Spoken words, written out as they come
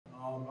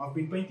I've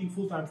been painting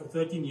full-time for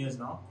 13 years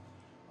now.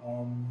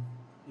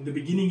 In the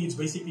beginning, it's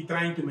basically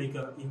trying to make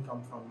an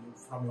income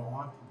from your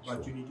art,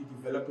 but you need to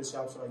develop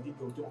yourself. So I did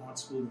go to art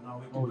school, and now I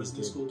went to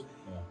business school.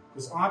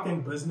 Because art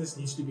and business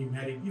needs to be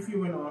married. If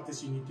you're an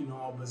artist, you need to know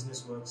how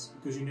business works,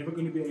 because you're never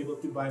going to be able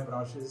to buy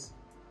brushes,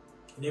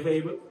 never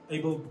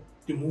able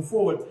to move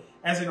forward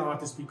as an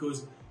artist,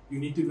 because you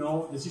need to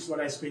know this is what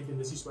I spent and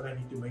this is what I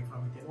need to make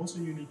from it. And also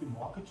you need to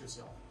market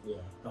yourself.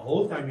 The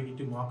whole time you need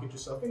to market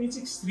yourself, and it's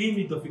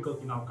extremely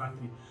difficult in our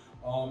country.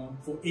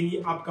 For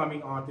any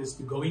upcoming artist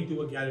to go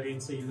into a gallery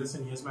and say,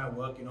 listen, here's my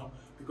work, you know,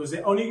 because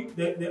they're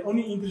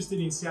only interested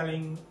in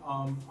selling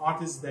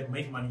artists that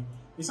make money.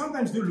 They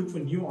sometimes do look for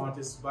new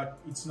artists, but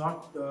it's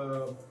not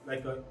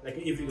like an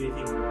everyday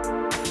thing.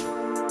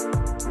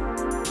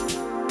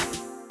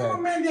 Oh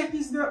man, that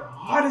is the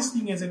hardest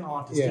thing as an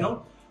artist, you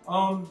know.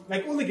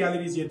 Like all the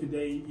galleries here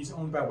today is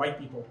owned by white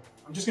people.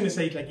 I'm just going to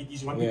say it like it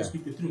is, wanting to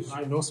speak the truth,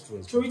 right?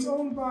 So it's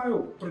owned by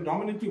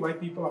predominantly white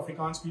people,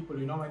 Afrikaans people,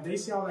 you know, and they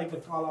sell like the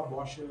color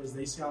washes,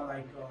 they sell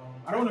like,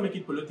 I don't want to make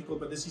it political,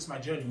 but this is my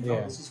journey, you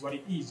know, this is what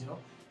it is, you know.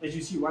 As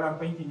you see, while I'm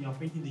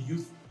painting the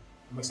youth.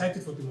 I'm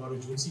excited for tomorrow,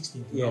 June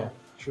 16th. You know?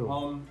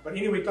 Sure. But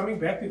anyway, coming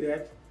back to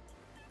that,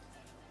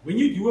 when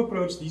you do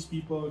approach these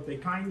people, they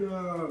kind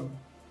of,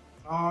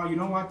 you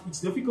know what,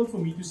 it's difficult for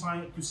me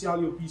to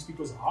sell your piece,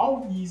 because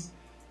how is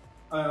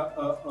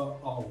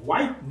a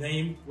white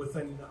name with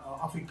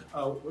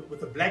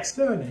with a black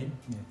surname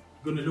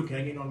going to look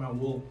hanging on my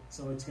wall?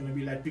 So it's going to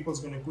be like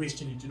people's going to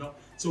question it, you know.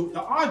 So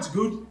the art's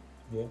good,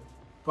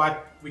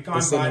 but we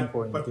can't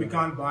we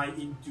can't buy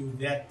into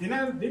that. Then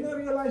I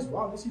realized,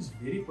 wow, this is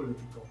very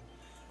political.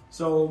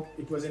 So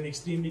it was an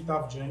extremely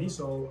tough journey.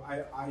 So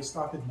I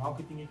started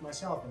marketing it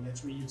myself, and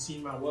that's where you've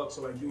seen my work.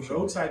 So I do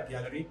roadside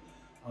gallery.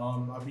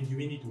 I've been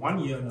doing it 1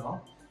 year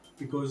now,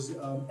 because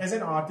as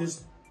an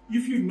artist,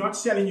 if you're not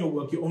selling your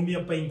work, you're only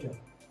a painter.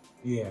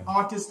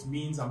 Artist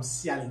means I'm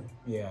selling.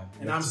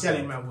 And I'm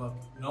selling my work,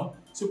 you know.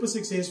 Super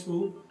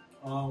successful.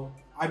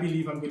 I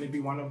believe I'm going to be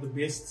one of the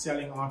best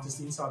selling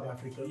artists in South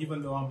Africa,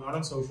 even though I'm not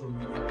on social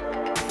media.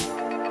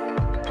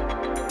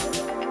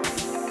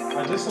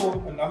 I just saw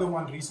another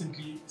one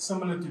recently,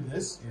 similar to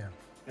this,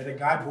 that a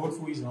guy bought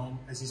for his home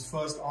as his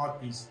first art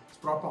piece. It's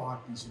proper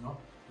art piece, you know.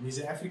 And he's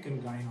an African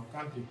guy in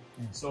our country.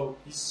 So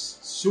he's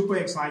super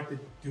excited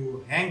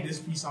to hang this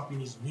piece up in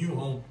his new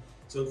home.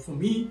 So for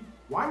me,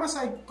 why must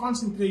I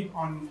concentrate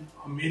on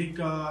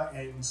America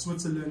and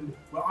Switzerland,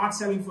 where art's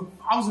selling for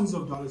thousands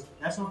of dollars?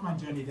 That's not my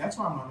journey. That's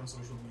why I'm not on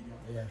social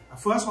media. I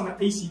first want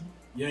to ace it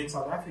here in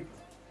South Africa.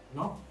 You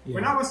know?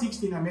 When I was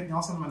 16, I met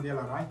Nelson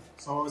Mandela, right?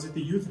 So I was at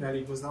the youth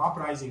rally. It was the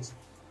uprisings.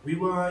 We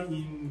were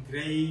in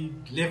grade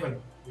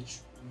 11, which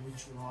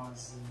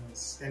was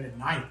standard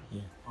 9.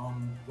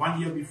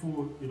 1 year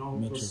before, you know,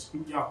 it was,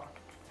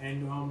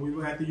 and we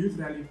were at the youth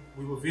rally.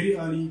 We were very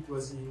early. It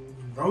was in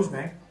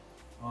Rosebank,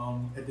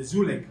 at the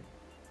zoo lake.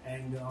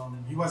 And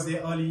he was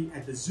there early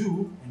at the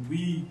zoo, and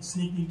we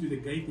sneaked into the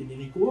gate, and then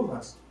he called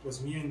us. It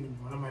was me and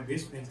one of my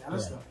best friends,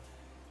 Alistair.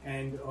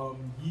 And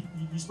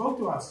he spoke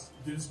to us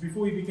just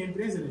before he became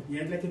president. He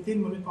had like a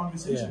 10-minute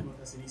conversation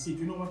with us, and he said,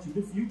 you know what, you're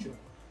the future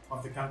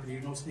of the country,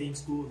 you know, stay in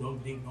school,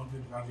 don't drink, don't do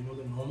drugs, you know,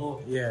 the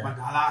normal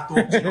Mandala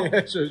talks,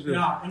 you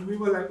know. And we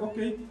were like,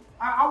 okay.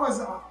 I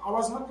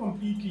was not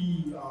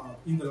completely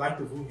in the light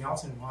of who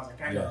Nelson was. I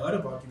kind of heard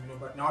about him, you know,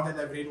 but now that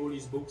I've read all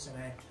his books and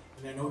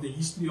I know the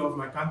history of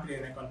my country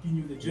and I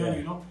continue the journey,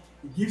 you know,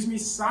 it gives me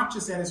such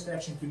a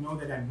satisfaction to know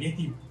that I met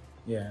him.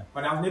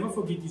 But I'll never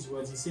forget his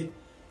words. He said,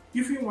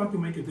 if you want to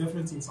make a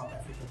difference in South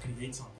Africa, create something.